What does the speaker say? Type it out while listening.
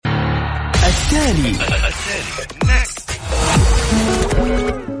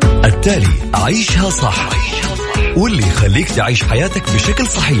التالي عيشها صح، واللي يخليك تعيش حياتك بشكل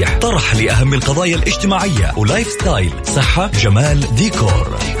صحيح. طرح لأهم القضايا الاجتماعية ولايف ستايل، صحة، جمال،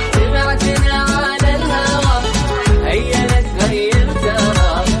 ديكور.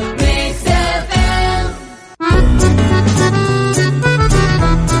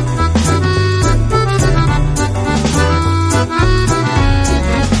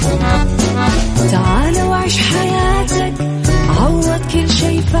 تعال وعيش حياتك، عوض كل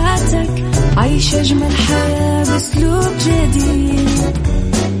شي فاتك، عيش أجمل حياة بأسلوب جديد.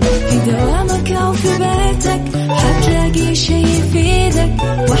 في دوامك أو في بيتك حتلاقي شي يفيدك،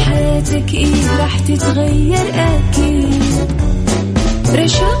 وحياتك إيه راح تتغير أكيد.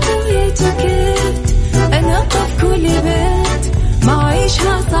 رشاق ويتوكيت أنا قف كل بيت، ما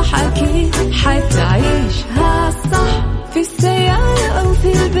عيشها صح أكيد حتعيشها صح. في السيارة أو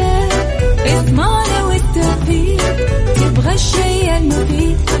في البيت اسمعنا والتوفيق، تبغى الشيء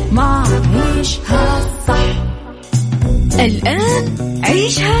المفيد ما عيشها صح. الآن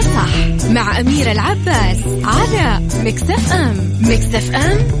عيشها صح مع أميرة العباس على ميكس اف ام. ميكس اف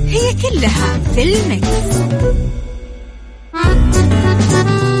ام هي كلها في الميكس.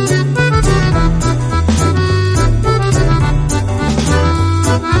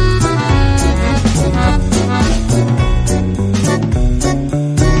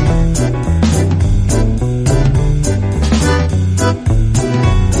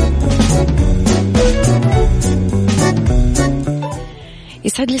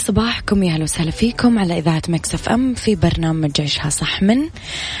 يسعد لي صباحكم، يا هلا وسهلا فيكم على إذاعة ميكس اف ام في برنامج عيشها صح، من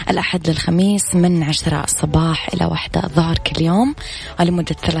الأحد للخميس من 10 الصباح إلى 1 الظهر كل يوم،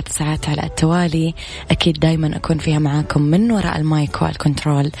 ولمدة 3 ساعات على التوالي. أكيد دايما أكون فيها معاكم من وراء المايك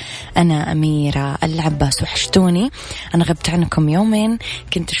والكنترول. أنا أميرة العباس، وحشتوني. أنا غبت عنكم يومين،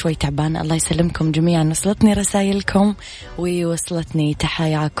 كنت شوي تعبانة، الله يسلمكم جميعا. وصلتني رسائلكم ووصلتني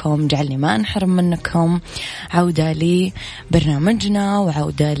تحاياكم، جعلني ما أنحرم منكم. عودة لبرنامجنا،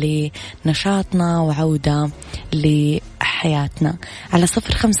 وعودة لنشاطنا، وعودة لحياتنا. على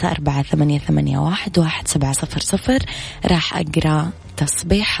 0548811700 راح أقرأ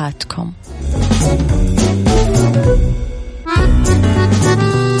تصبيحاتكم.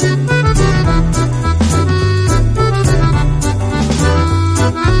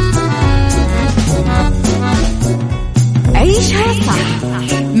 عيشها صح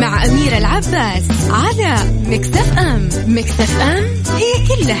مع أميرة العباس على ميكس اف ام. ميكس اف ام هي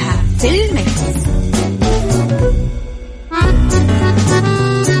كلها في الميكس.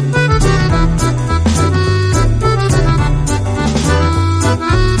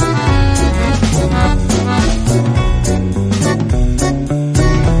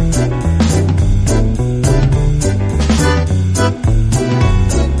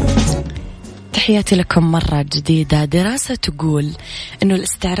 تحياتي لكم مرة جديدة. دراسة تقول إنه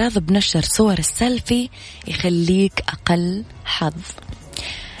الاستعراض بنشر صور السيلفي يخليك أقل حظ.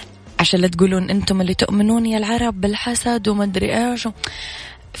 عشان لا تقولون أنتم اللي تؤمنون يا العرب بالحسد وما أدري إيش.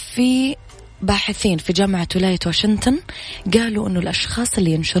 في باحثين في جامعة ولاية واشنطن قالوا إنه الأشخاص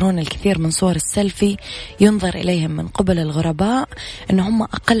اللي ينشرون الكثير من صور السيلفي ينظر إليهم من قبل الغرباء إنه هم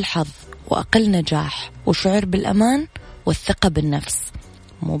أقل حظ وأقل نجاح وشعور بالأمان والثقة بالنفس.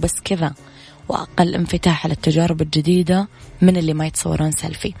 مو بس كذا، وأقل انفتاح على التجارب الجديدة من اللي ما يتصورون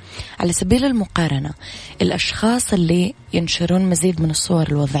سيلفي. على سبيل المقارنة، الأشخاص اللي ينشرون مزيد من الصور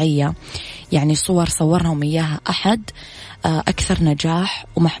الوضعية، يعني صور صورهم إياها أحد، أكثر نجاح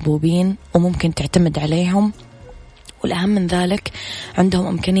ومحبوبين وممكن تعتمد عليهم، والأهم من ذلك عندهم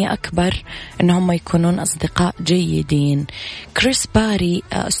إمكانية أكبر أنهم يكونون أصدقاء جيدين. كريس باري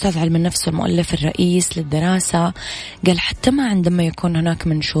أستاذ علم النفس والمؤلف الرئيس للدراسة قال حتى ما عندما يكون هناك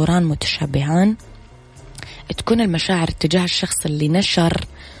منشوران متشابهان تكون المشاعر تجاه الشخص اللي نشر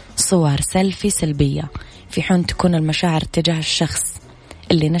صور سيلفي سلبية، في حين تكون المشاعر تجاه الشخص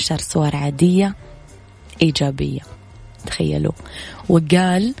اللي نشر صور عادية إيجابية. تخيلوا.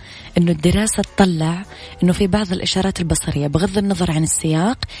 وقال إنه الدراسة تطلع إنه في بعض الإشارات البصرية بغض النظر عن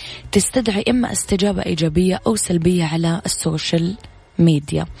السياق تستدعي إما استجابة إيجابية أو سلبية على السوشيال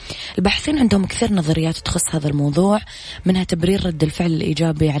ميديا. الباحثين عندهم كثير نظريات تخص هذا الموضوع، منها تبرير رد الفعل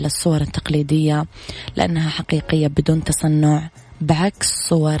الإيجابي على الصور التقليدية لأنها حقيقية بدون تصنع، بعكس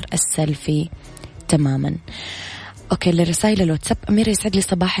صور السيلفي تماما. أوكي، لرسائل الواتساب. أميرة يسعد لي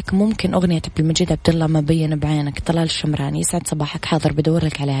صباحك، ممكن أغنية عبد المجيد عبد الله ما بين بعينك، طلال الشمراني. يسعد صباحك، حاضر بدور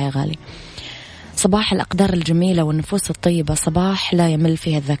لك عليها يا غالي. صباح الأقدار الجميلة والنفوس الطيبة، صباح لا يمل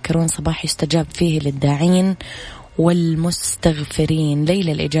فيه الذاكرون، صباح يستجاب فيه للداعين والمستغفرين.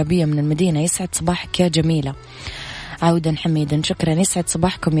 ليلة الإيجابية من المدينة، يسعد صباحك يا جميلة. عودا حميدا. شكرا، يسعد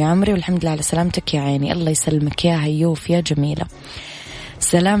صباحكم يا عمري، والحمد لله على سلامتك يا عيني. الله يسلمك يا هيوف يا جميلة.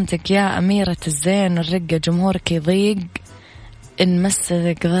 سلامتك يا أميرة الزين الرقة، جمهورك يضيق إن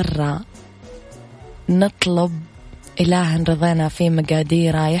مسك ضرة، نطلب إله رضينا في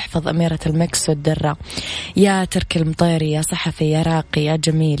مقاديره، يحفظ أميرة المكس والدرة. يا ترك المطيري، يا صحفي، يا راقي، يا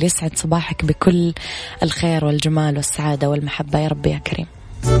جميل، يسعد صباحك بكل الخير والجمال والسعادة والمحبة يا رب يا كريم.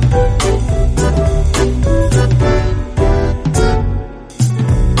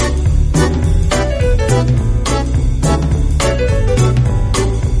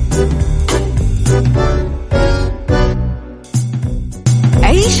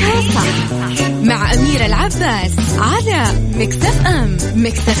 عيشها صح مع أميرة العباس على ميكس اف ام.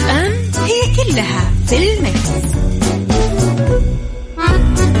 ميكس اف ام هي كلها في الميكس.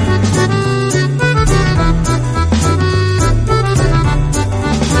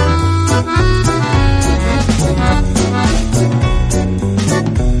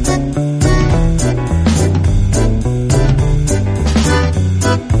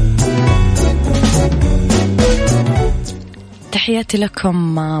 تحياتي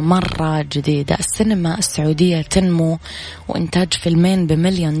لكم مرة جديدة. السينما السعودية تنمو، وإنتاج فيلمين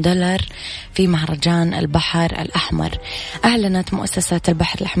ب$1,000,000 في مهرجان البحر الأحمر. أعلنت مؤسسة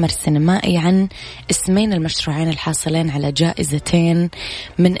البحر الأحمر السينمائي عن اسمين المشروعين الحاصلين على جائزتين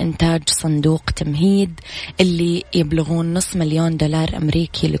من إنتاج صندوق تمهيد اللي يبلغون $500,000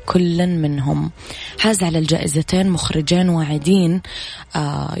 أمريكي لكل منهم. حاز على الجائزتين مخرجين واعدين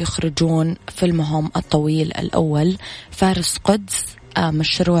يخرجون فيلمهم الطويل الأول، فارس قدس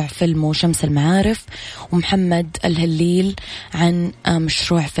مشروع فيلمه شمس المعارف، ومحمد الهليل عن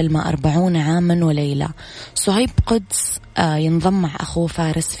مشروع فيلمه 40 عاما وليلة. صهيب قدس ينضم مع أخوه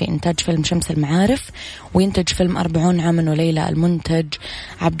فارس في إنتاج فيلم شمس المعارف، وينتج فيلم 40 عاما وليلة المنتج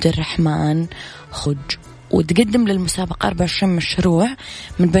عبد الرحمن خج. وتقدم للمسابقة 24 مشروع،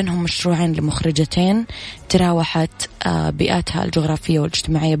 من بينهم مشروعين لمخرجتين تراوحت بيئاتها الجغرافية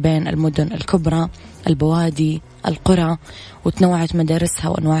والاجتماعية بين المدن الكبرى، البوادي، القرى، وتنوعت مدارسها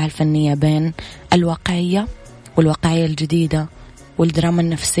وأنواعها الفنية بين الواقعية والواقعية الجديدة والدراما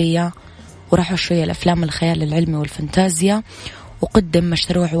النفسية، وراحوا شوية الأفلام الخيال العلمي والفانتازيا، وقدم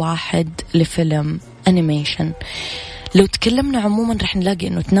مشروع واحد لفيلم أنيميشن. لو تكلمنا عموما رح نلاقي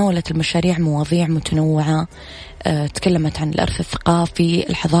أنه تناولت المشاريع مواضيع متنوعة. تكلمت عن الإرث الثقافي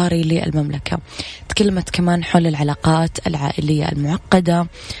الحضاري للمملكة، تكلمت كمان حول العلاقات العائلية المعقدة،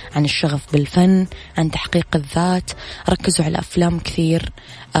 عن الشغف بالفن، عن تحقيق الذات. ركزوا على أفلام كثير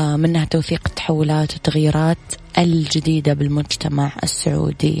منها توثيق التحولات والتغييرات الجديدة بالمجتمع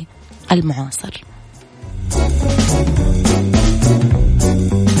السعودي المعاصر.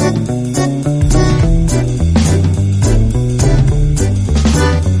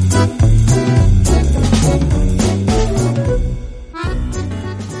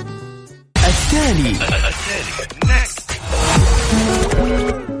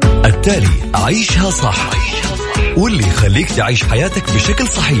 التالي عيشها صح، واللي يخليك تعيش حياتك بشكل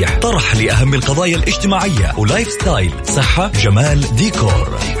صحيح. طرح لأهم القضايا الاجتماعية ولايف ستايل، صحة، جمال،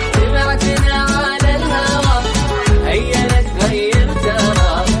 ديكور.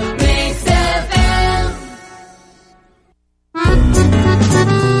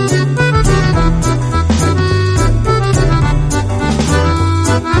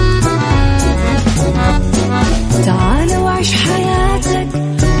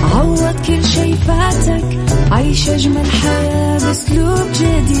 عيش أجمل حياة بأسلوب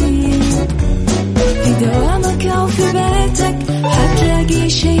جديد، في دوامك أو في بيتك حتلاقي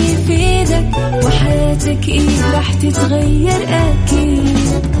شي يفيدك، وحياتك إيه راح تتغير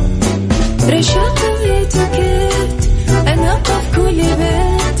أكيد. رشاق ويتوكيت أنا قف كل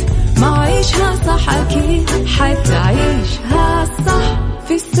بيت، ما عيشها صح أكيد حتعيشها صح،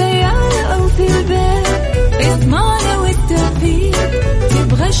 في السيارة أو في البيت اسمعنا والتوفيق،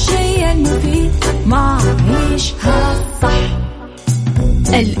 تبغى الشيء المفيد ما عيشها صح.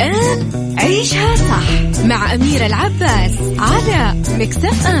 الآن عيشها صح مع أميرة العباس على ميكس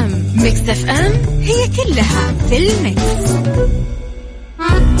اف ام. ميكس اف ام هي كلها في الميكس.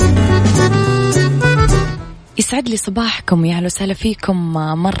 يسعد لي صباحكم، يا أهلا وسهلا فيكم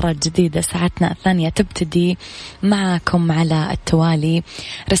مرة جديدة. ساعتنا الثانية تبتدي معكم على التوالي.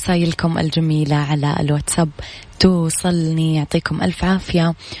 رسائلكم الجميلة على الواتساب توصلني، يعطيكم ألف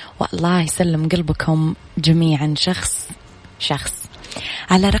عافية والله يسلم قلبكم جميعا شخص.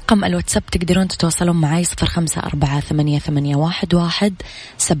 على رقم الواتساب تقدرون تتواصلون معي 0548811700.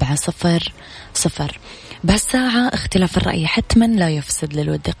 بهالساعة اختلاف الرأي حتما لا يفسد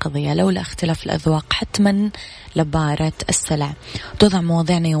للود قضية، لولا اختلاف الأذواق حتما لبارة السلع. توضع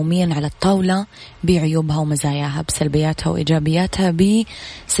مواضيعنا يوميا على الطاولة بعيوبها ومزاياها، بسلبياتها وإيجابياتها،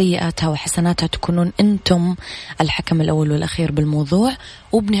 بسيئاتها وحسناتها. تكونون أنتم الحكم الأول والأخير بالموضوع،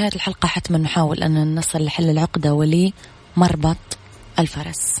 وبنهاية الحلقة حتما نحاول أن نصل لحل العقدة ولمربط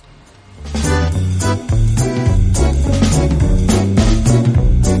الفرس.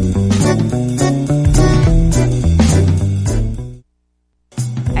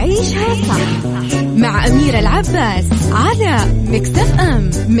 عيشها صح مع أميرة العباس على مكسف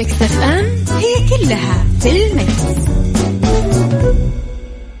أم. مكسف أم هي كلها في المكس.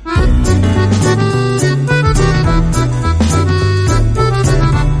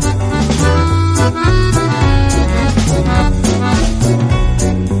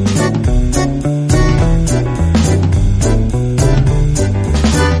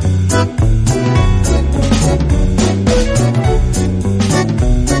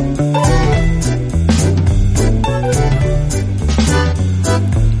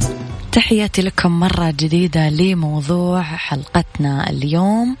 تحياتي لكم مرة جديدة لموضوع حلقتنا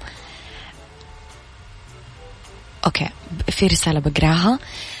اليوم. أوكي، في رسالة بقراها.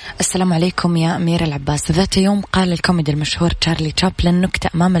 السلام عليكم يا أميرة العباس. ذات يوم قال الكوميدي المشهور تشارلي تشابلن نكتة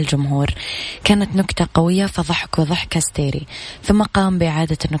أمام الجمهور، كانت نكتة قوية فضحك وضحك هستيري، ثم قام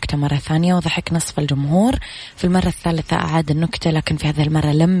بإعادة النكتة مرة ثانية وضحك نصف الجمهور. في المرة الثالثة أعاد النكتة، لكن في هذه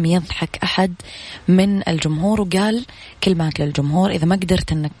المرة لم يضحك أحد من الجمهور، وقال كلمات للجمهور: إذا ما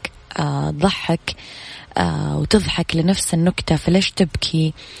قدرت أنك ضحك وتضحك لنفس النكتة فليش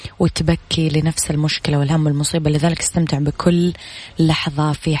تبكي وتبكي لنفس المشكلة والهم والمصيبة؟ لذلك استمتع بكل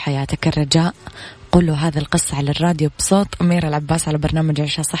لحظة في حياتك. الرجاء قولوا هذه القصة على الراديو بصوت أميرة العباس على برنامج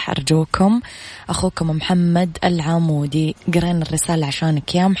عيشها صح أرجوكم. أخوكم محمد العمودي. قرأنا الرسالة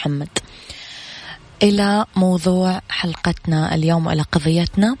عشانك يا محمد. إلى موضوع حلقتنا اليوم، إلى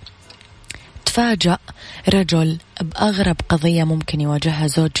قضيتنا. تفاجأ رجل بأغرب قضية ممكن يواجهها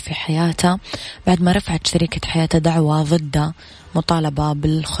زوج في حياته بعد ما رفعت شريكة حياته دعوى ضده مطالبة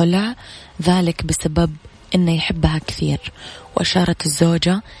بالخلع، ذلك بسبب أنه يحبها كثير. وأشارت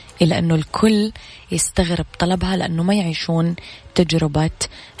الزوجة إلى أنه الكل يستغرب طلبها لأنه ما يعيشون تجربة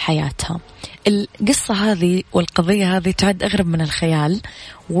حياتها. القصة هذه والقضية هذه تعد أغرب من الخيال،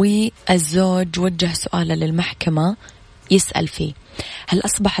 والزوج وجه سؤاله للمحكمة يسأل فيه: هل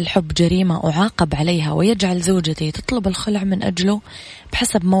أصبح الحب جريمة أعاقب عليها ويجعل زوجتي تطلب الخلع من أجله؟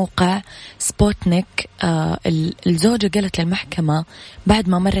 بحسب موقع سبوتنيك الزوجة قالت للمحكمة: بعد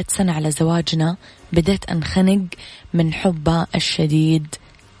ما مرت سنة على زواجنا بدأت أنخنق من حبه الشديد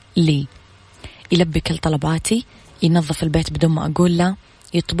لي، يلبي كل طلباتي، ينظف البيت بدون ما أقول له،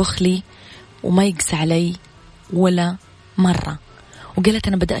 يطبخ لي وما يقسى علي ولا مرة. وقالت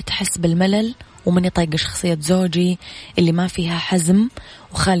أنا بدأت أحس بالملل ومني طايقة شخصية زوجي اللي ما فيها حزم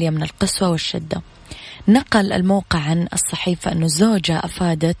وخالية من القسوة والشدة. نقل الموقع عن الصحيفة أنه الزوجة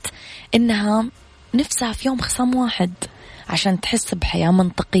أفادت أنها نفسها في يوم خصام واحد عشان تحس بحياة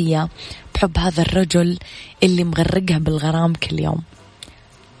منطقية بحب هذا الرجل اللي مغرقها بالغرام كل يوم.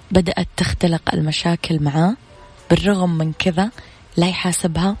 بدأت تختلق المشاكل معاه، بالرغم من كذا لا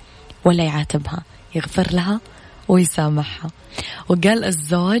يحاسبها ولا يعاتبها، يغفر لها ويسامحها. وقال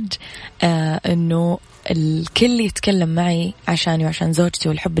الزوج أنه الكل يتكلم معي عشاني وعشان زوجتي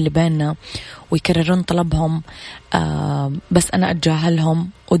والحب اللي بيننا ويكررون طلبهم، بس أنا أتجاهلهم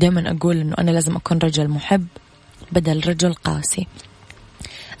ودائما أقول أنه أنا لازم أكون رجل محب بدل رجل قاسي.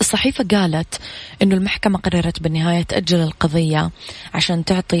 الصحيفة قالت أنه المحكمة قررت بالنهاية تأجل القضية عشان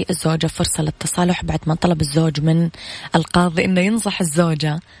تعطي الزوجة فرصة للتصالح، بعد ما طلب الزوج من القاضي أنه ينصح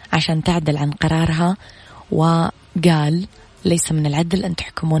الزوجة عشان تعدل عن قرارها، وقال ليس من العدل أن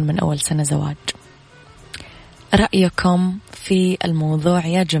تحكمون من أول سنة زواج. رأيكم في الموضوع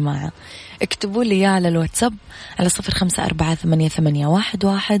يا جماعة؟ اكتبوا لي على الواتساب على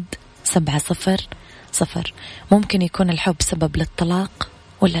 0548811700. ممكن يكون الحب سبب للطلاق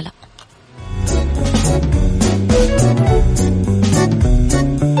ولا لا؟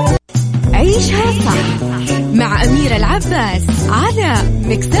 عيشها صح مع أميرة العباس على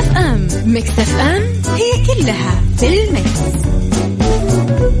مكسف أم. مكسف أم هي كلها في المكس.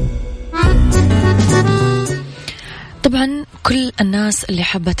 طبعا كل الناس اللي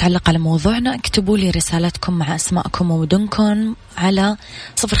حابة تعلق على موضوعنا اكتبوا لي رسالتكم مع اسماءكم ومدنكم على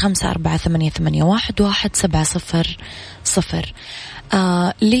 0548811700.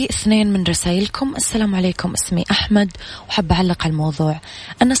 لي 2 من رسائلكم. السلام عليكم، اسمي أحمد وحب أعلق على الموضوع.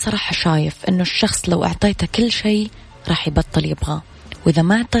 أنا صراحة شايف أنه الشخص لو أعطيته كل شيء راح يبطل يبغى، وإذا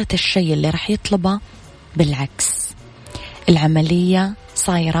ما أعطيت الشيء اللي راح يطلبه بالعكس العملية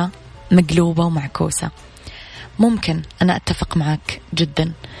صايرة مقلوبة ومعكوسة. ممكن أنا أتفق معك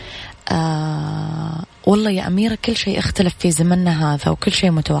جدا، والله يا أميرة كل شيء اختلف في زمننا هذا وكل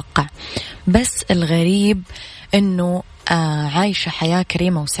شيء متوقع، بس الغريب أنه عايشة حياة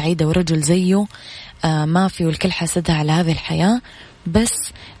كريمة وسعيدة ورجل زيه ما في، والكل حاسدها على هذه الحياة، بس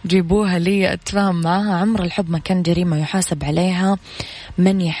جيبوها لي أتفاهم معها. عمر الحب ما كان جريمة يحاسب عليها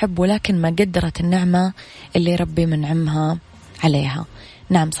من يحب، ولكن ما قدرت النعمة اللي ربي منعمها عليها.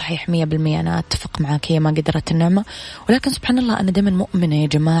 نعم صحيح 100% أنا أتفق معك، هي ما قدرت النعمة، ولكن سبحان الله أنا دائما مؤمنة يا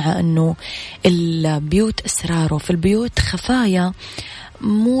جماعة أنه البيوت أسرار وفي البيوت خفايا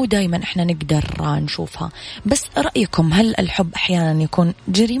مو دايما إحنا نقدر نشوفها. بس رأيكم هل الحب أحيانا يكون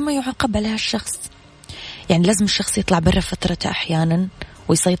جريمة يعاقب عليها الشخص؟ يعني لازم الشخص يطلع برا فترته أحيانا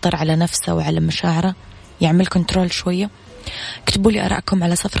ويسيطر على نفسه وعلى مشاعره، يعمل كنترول شوية؟ اكتبوا لي آراءكم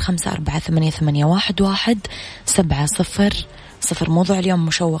على 0548811700. موضوع اليوم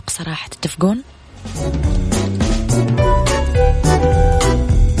مشوق صراحة، تتفقون؟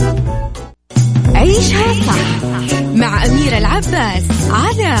 عيشها صح مع أميرة العباس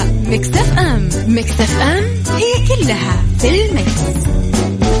على مكسف أم. مكسف أم هي كلها في المكس.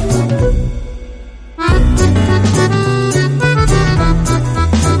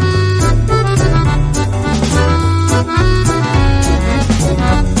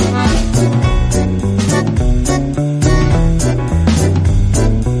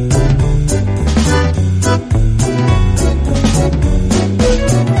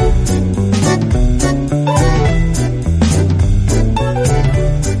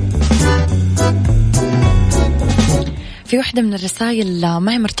 في واحدة من الرسائل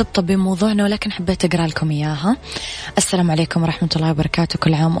ما هي مرتبطة بموضوعنا ولكن حبيت أقرأ لكم إياها. السلام عليكم ورحمة الله وبركاته،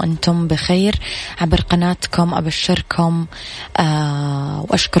 كل عام وأنتم بخير. عبر قناتكم أبشركم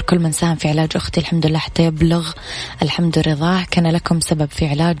وأشكر كل من ساهم في علاج أختي، الحمد لله حتى يبلغ الحمد رضاه، كان لكم سبب في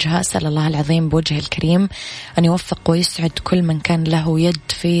علاجها. أسأل الله العظيم بوجه الكريم أن يوفق ويسعد كل من كان له يد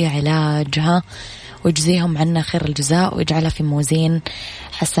في علاجها ويجزيهم عنا خير الجزاء ويجعلها في موازين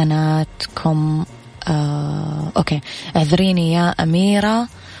حسناتكم. أوكي، اعذريني يا أميرة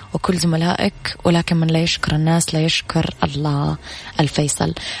وكل زملائك، ولكن من لا يشكر الناس لا يشكر الله.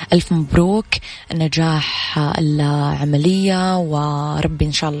 الفيصل، ألف مبروك نجاح العملية، وربي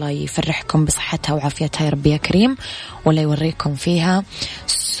إن شاء الله يفرحكم بصحتها وعافيتها يا ربي يا كريم، ولا يوريكم فيها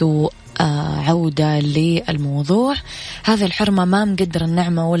سوء. عودة للموضوع، هذه الحرمة ما مقدر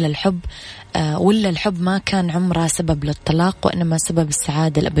النعمة ولا الحب، ولا الحب ما كان عمره سبب للطلاق، وإنما سبب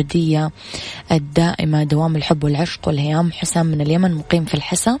السعادة الأبدية الدائمة، دوام الحب والعشق والهيام. حسام من اليمن مقيم في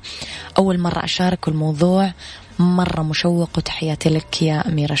الحسا، أول مرة أشارك الموضوع، مرة مشوق، وتحياتي لك يا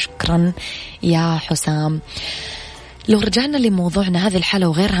أميرة. شكرا يا حسام. لو رجعنا لموضوعنا، هذه الحالة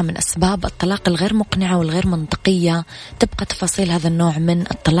وغيرها من أسباب الطلاق الغير مقنعة والغير منطقية، تبقى تفاصيل هذا النوع من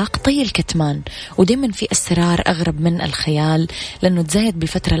الطلاق طي الكتمان، ودائما في أسرار أغرب من الخيال، لأنه تزايد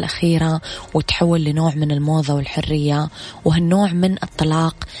بالفترة الأخيرة وتحول لنوع من الموضة والحرية. وهالنوع من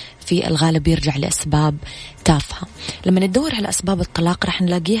الطلاق في الغالب يرجع لأسباب تافهة. لما ندور على أسباب الطلاق رح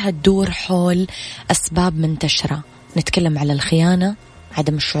نلاقيها تدور حول أسباب منتشرة. نتكلم على الخيانة،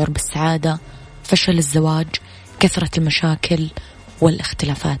 عدم الشعور بالسعادة، فشل الزواج، كثرة المشاكل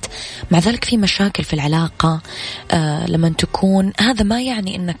والاختلافات. مع ذلك في مشاكل في العلاقة لما تكون، هذا ما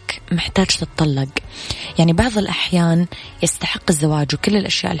يعني أنك محتاج تتطلق. يعني بعض الأحيان يستحق الزواج وكل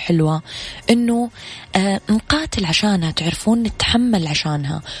الأشياء الحلوة أنه نقاتل عشانها، تعرفون، نتحمل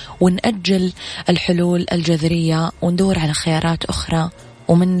عشانها، ونأجل الحلول الجذرية وندور على خيارات أخرى،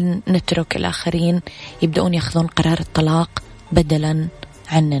 ومن نترك الآخرين يبدأون يأخذون قرار الطلاق بدلا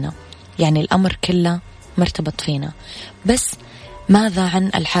عننا. يعني الأمر كله مرتبط فينا. بس ماذا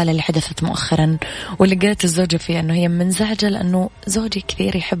عن الحالة اللي حدثت مؤخرا ولقيت الزوجة فيها أنه هي منزعجة لأنه زوجي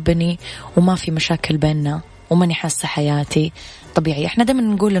كثير يحبني وما في مشاكل بيننا وماني حاسة حياتي طبيعي. احنا دائما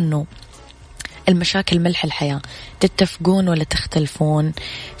نقول أنه المشاكل ملح الحياة. تتفقون ولا تختلفون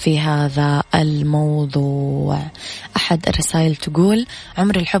في هذا الموضوع؟ أحد الرسائل تقول: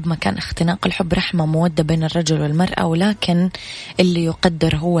 عمر الحب ما كان اختناق، الحب رحمة مودة بين الرجل والمرأة، ولكن اللي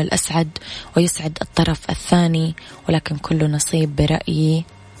يقدر هو الأسعد ويسعد الطرف الثاني، ولكن كله نصيب برأيي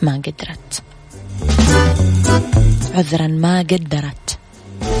ما قدرت. عذرا ما قدرت.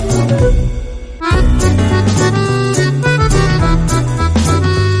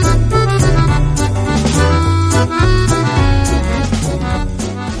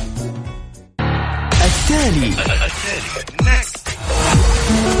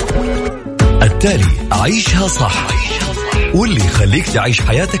 التالي عيشها صح واللي يخليك تعيش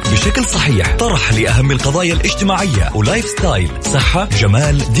حياتك بشكل صحيح. طرح لأهم القضايا الاجتماعية ولايف ستايل، صحة،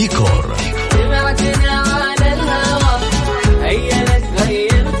 جمال، ديكور.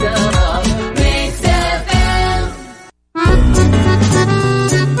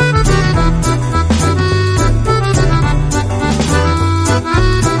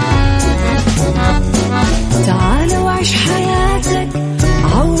 تعال وعيش حياتك،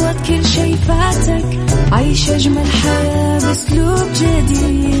 عوض كل شي فاتك، عيش أجمل حياة بأسلوب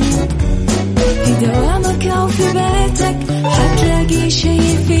جديد. في دوامك أو في بيتك حتلاقي شي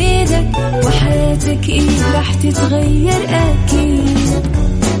يفيدك، وحياتك إيه راح تتغير أكيد.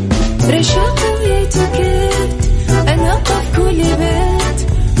 رشاق ويتوكيت أنا قف كل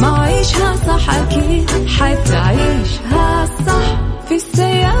بيت، ما عيشها صح أكيد حتعيشها صح. في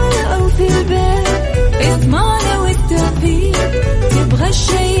السيارة أو في البيت اسمعنا والتوفيق، تبغى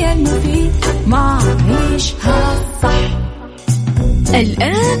الشيء المفيد ما عيشها صح.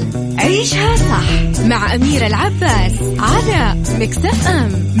 الآن عيشها صح مع أميرة العباس على ميكس اف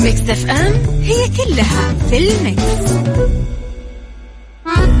ام. ميكس اف ام هي كلها في الميكس.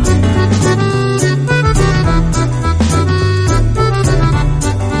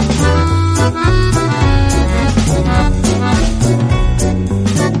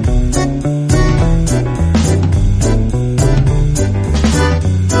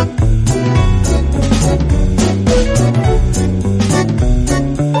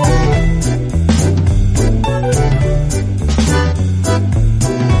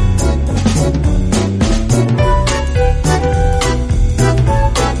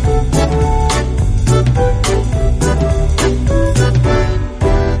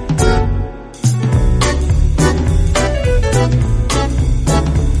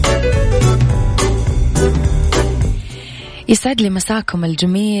 يسعد لي مساكم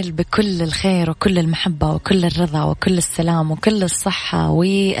الجميل بكل الخير وكل المحبة وكل الرضا وكل السلام وكل الصحة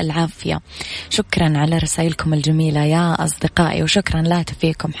والعافية. شكرا على رسائلكم الجميلة يا أصدقائي، وشكرا لا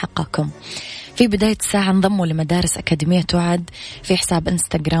تفيكم حقكم. في بداية الساعة انضموا لمدارس أكاديمية وعد في حساب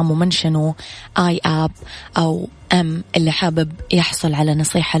انستغرام ومنشنوا آي آب أو أم اللي حابب يحصل على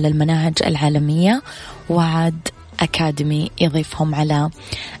نصيحة للمناهج العالمية. وعد أكاديمي يضيفهم على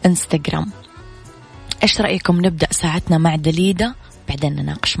انستغرام. إيش رأيكم نبدأ ساعتنا مع دليدة بعدين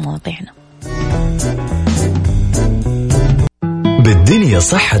نناقش مواضيعنا. بالدنيا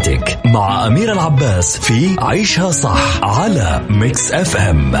صحتك مع أميرة العباس في عيشها صح على ميكس اف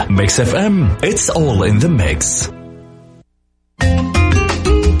ام. ميكس اف ام it's all in the mix.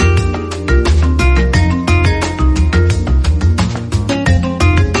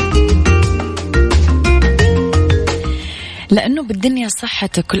 لأنه بالدنيا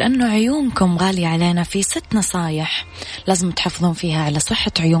صحتك ولأنه عيونكم غالية علينا، في 6 نصايح لازم تحافظون فيها على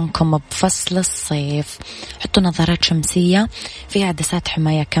صحة عيونكم بفصل الصيف. حطوا نظارات شمسية فيها عدسات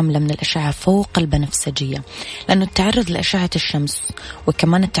حماية كاملة من الأشعة فوق البنفسجية، لأنه التعرض لأشعة الشمس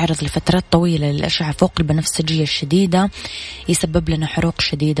وكمان التعرض لفترات طويلة للأشعة فوق البنفسجية الشديدة يسبب لنا حروق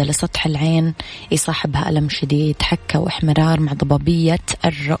شديدة لسطح العين، يصاحبها ألم شديد، حكة واحمرار مع ضبابية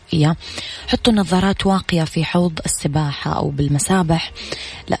الرؤية. حطوا نظارات واقية في حوض السباحة أو بالمسابح،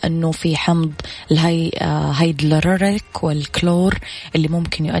 لأنه في حمض الهيدرولوريك والكلور اللي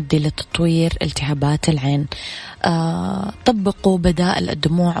ممكن يؤدي لتطوير التهابات العين. طبقوا بدائل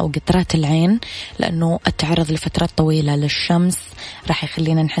الدموع أو قطرات العين، لأنه التعرض لفترات طويلة للشمس راح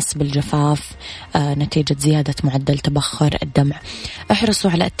يخلينا نحس بالجفاف نتيجة زيادة معدل تبخر الدمع.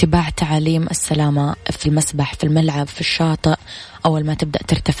 احرصوا على اتباع تعاليم السلامة في المسبح، في الملعب، في الشاطئ أول ما تبدأ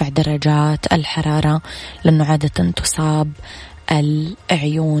ترتفع درجات الحرارة، لأنه عادة تصاب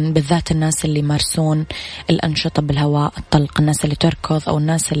العيون، بالذات الناس اللي يمارسون الأنشطة بالهواء الطلق، الناس اللي تركض أو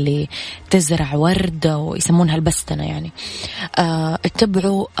الناس اللي تزرع ورد ويسمونها البستنة يعني.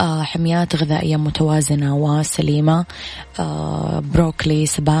 اتبعوا حميات غذائية متوازنة وسليمة، بروكلي،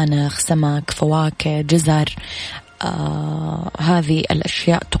 سبانخ، سمك، فواكه، جزر. هذه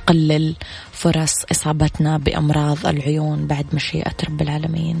الأشياء تقلل فرص إصابتنا بأمراض العيون بعد مشيئة رب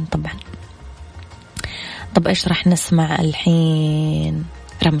العالمين طبعا. طب إيش رح نسمع الحين؟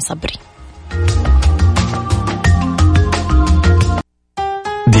 رامي صبري.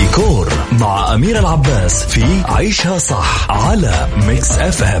 ديكور مع أميرة العباس في عيشها صح على ميكس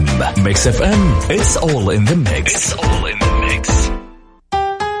اف ام. ميكس اف ام it's all in the mix. It's all in the mix.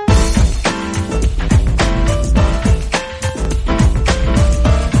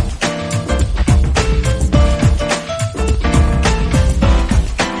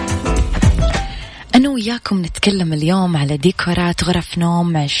 وياكم نتكلم اليوم على ديكورات غرف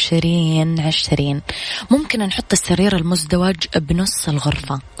نوم 2020. ممكن نحط السرير المزدوج بنص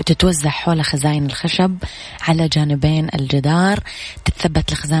الغرفة وتتوزع حول خزائن الخشب على جانبين الجدار،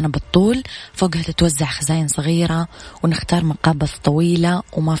 تتثبت الخزانة بالطول، فوقها تتوزع خزائن صغيرة، ونختار مقابض طويلة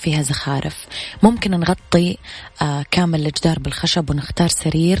وما فيها زخارف. ممكن نغطي كامل الجدار بالخشب ونختار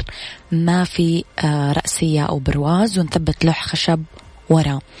سرير ما في رأسية أو برواز، ونثبت لوح خشب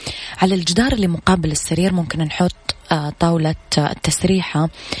وراء. على الجدار اللي مقابل السرير ممكن نحط طاولة التسريحة.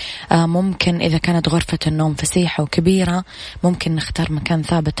 ممكن إذا كانت غرفة النوم فسيحة وكبيرة ممكن نختار مكان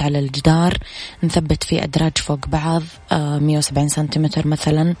ثابت على الجدار نثبت فيه أدراج فوق بعض 170 سنتيمتر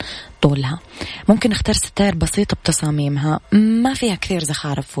مثلا طولها. ممكن نختار ستائر بسيطة بتصاميمها ما فيها كثير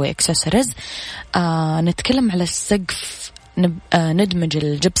زخارف وإكسسوارز. نتكلم على السقف، ندمج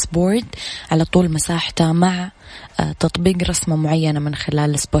الجبس بورد على طول مساحته مع تطبيق رسمة معينة من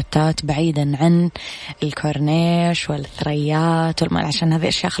خلال السبوتات بعيدا عن الكورنيش والثريات عشان هذه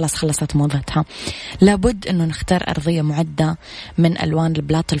أشياء خلصت موضتها. لابد أنه نختار أرضية معدة من ألوان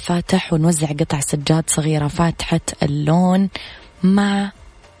البلاط الفاتح، ونوزع قطع سجاد صغيرة فاتحة اللون مع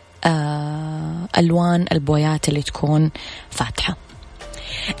ألوان البويات اللي تكون فاتحة.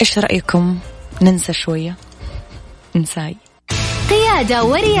 إيش رأيكم ننسى شوية؟ نساي قيادة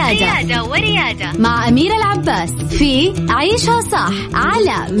وريادة مع أميرة العباس في عيشها صح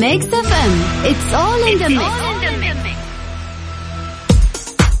على ميكس اف ام. It's all in the mix.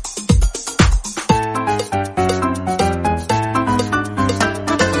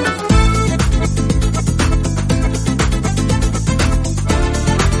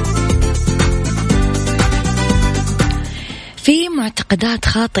 في معتقدات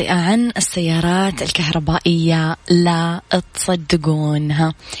خاطئة عن السيارات الكهربائية لا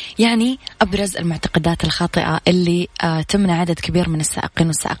تصدقونها. يعني أبرز المعتقدات الخاطئة اللي تمنع عدد كبير من السائقين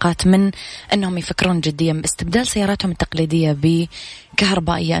والسائقات من أنهم يفكرون جديا باستبدال سياراتهم التقليدية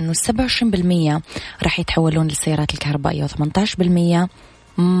بكهربائية، أنه 27% راح يتحولون للسيارات الكهربائية و18%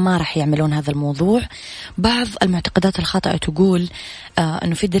 ما راح يعملون هذا الموضوع. بعض المعتقدات الخاطئة تقول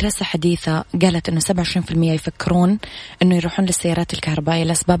أنه في دراسة حديثة قالت أنه 27% يفكرون أنه يروحون للسيارات الكهربائية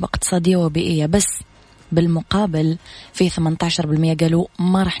لأسباب اقتصادية وبيئية، بس بالمقابل في 18% قالوا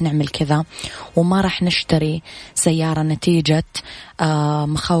ما راح نعمل كذا وما راح نشتري سيارة نتيجة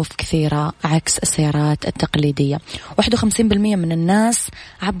مخاوف كثيرة عكس السيارات التقليدية. 51% من الناس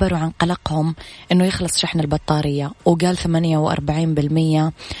عبروا عن قلقهم أنه يخلص شحن البطارية، وقال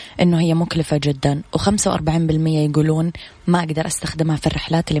 48% أنه هي مكلفة جدا، و45% يقولون ما أقدر أستخدمها في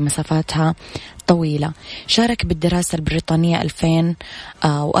الرحلات اللي مسافاتها طويلة. شارك بالدراسة البريطانية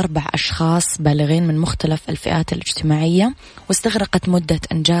 2004 أشخاص بالغين من مختلف الفئات الاجتماعية، واستغرقت مدة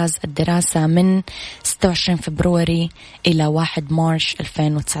إنجاز الدراسة من 26 فبراير إلى 1 مارس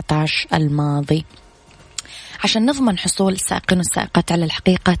 2019 الماضي. عشان نضمن حصول السائقين والسائقات على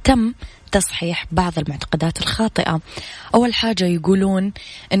الحقيقة تم تصحيح بعض المعتقدات الخاطئة. أول حاجة يقولون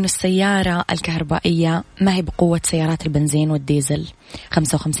أن السيارة الكهربائية ما هي بقوة سيارات البنزين والديزل.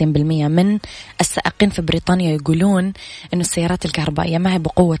 55% من السائقين في بريطانيا يقولون أن السيارات الكهربائية ما هي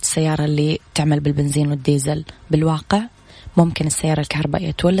بقوة السيارة اللي تعمل بالبنزين والديزل. بالواقع ممكن السيارة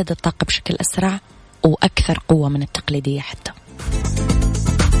الكهربائية تولد الطاقة بشكل أسرع وأكثر قوة من التقليدية حتى.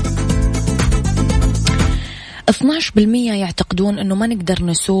 12% يعتقدون أنه ما نقدر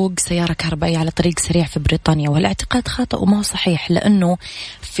نسوق سيارة كهربائية على طريق سريع في بريطانيا، والاعتقاد خاطئ وما هو صحيح، لأنه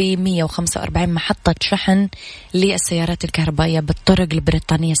في 145 محطة شحن للسيارات الكهربائية بالطرق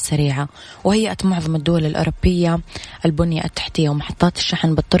البريطانية السريعة، وهيئت معظم الدول الأوروبية البنية التحتية ومحطات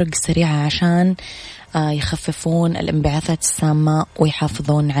الشحن بالطرق السريعة عشان يخففون الانبعاثات السامة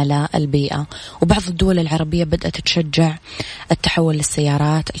ويحافظون على البيئة. وبعض الدول العربية بدأت تشجع التحول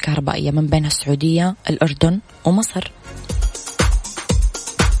للسيارات الكهربائية، من بينها السعودية، الأردن ومصر.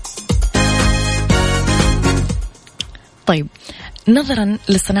 طيب، نظرا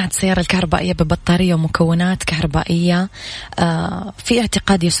لصناعة السيارة الكهربائية ببطارية ومكونات كهربائية، في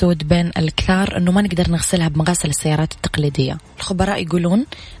اعتقاد يسود بين الكثار أنه ما نقدر نغسلها بمغاسل السيارات التقليدية. الخبراء يقولون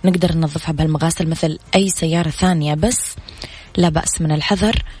نقدر ننظفها بهالمغاسل مثل أي سيارة ثانية، بس لا بأس من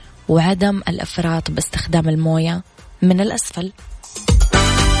الحذر وعدم الإفراط باستخدام الموية من الأسفل.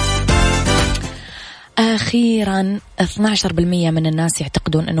 أخيرا 12% من الناس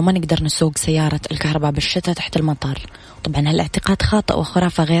يعتقدون أنه ما نقدر نسوق سيارة الكهرباء بالشتاء تحت المطر. طبعا هالاعتقاد خاطئ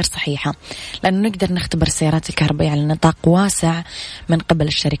وخرافة غير صحيحة، لأنه نقدر نختبر السيارات الكهربائية على نطاق واسع من قبل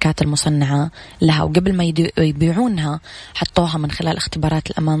الشركات المصنعة لها، وقبل ما يبيعونها حطوها من خلال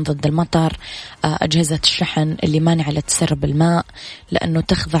اختبارات الأمان ضد المطر، أجهزة الشحن اللي مانعة لتسرب الماء، لأنه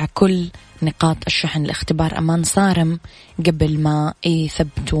تخضع كل نقاط الشحن لاختبار أمان صارم قبل ما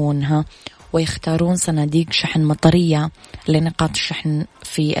يثبتونها. ويختارون صناديق شحن مطرية لنقاط الشحن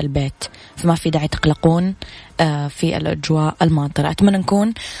في البيت، فما في داعي تقلقون في الأجواء الماطرة. أتمنى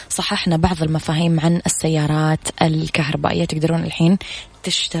نكون صححنا بعض المفاهيم عن السيارات الكهربائية، تقدرون الحين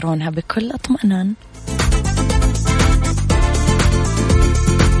تشترونها بكل اطمئنان.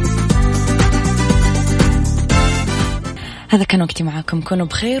 هذا كان وقتي معاكم، كونوا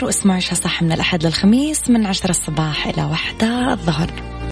بخير واسمعوا عيشها صح من الأحد للخميس من 10 الصباح إلى 1 الظهر.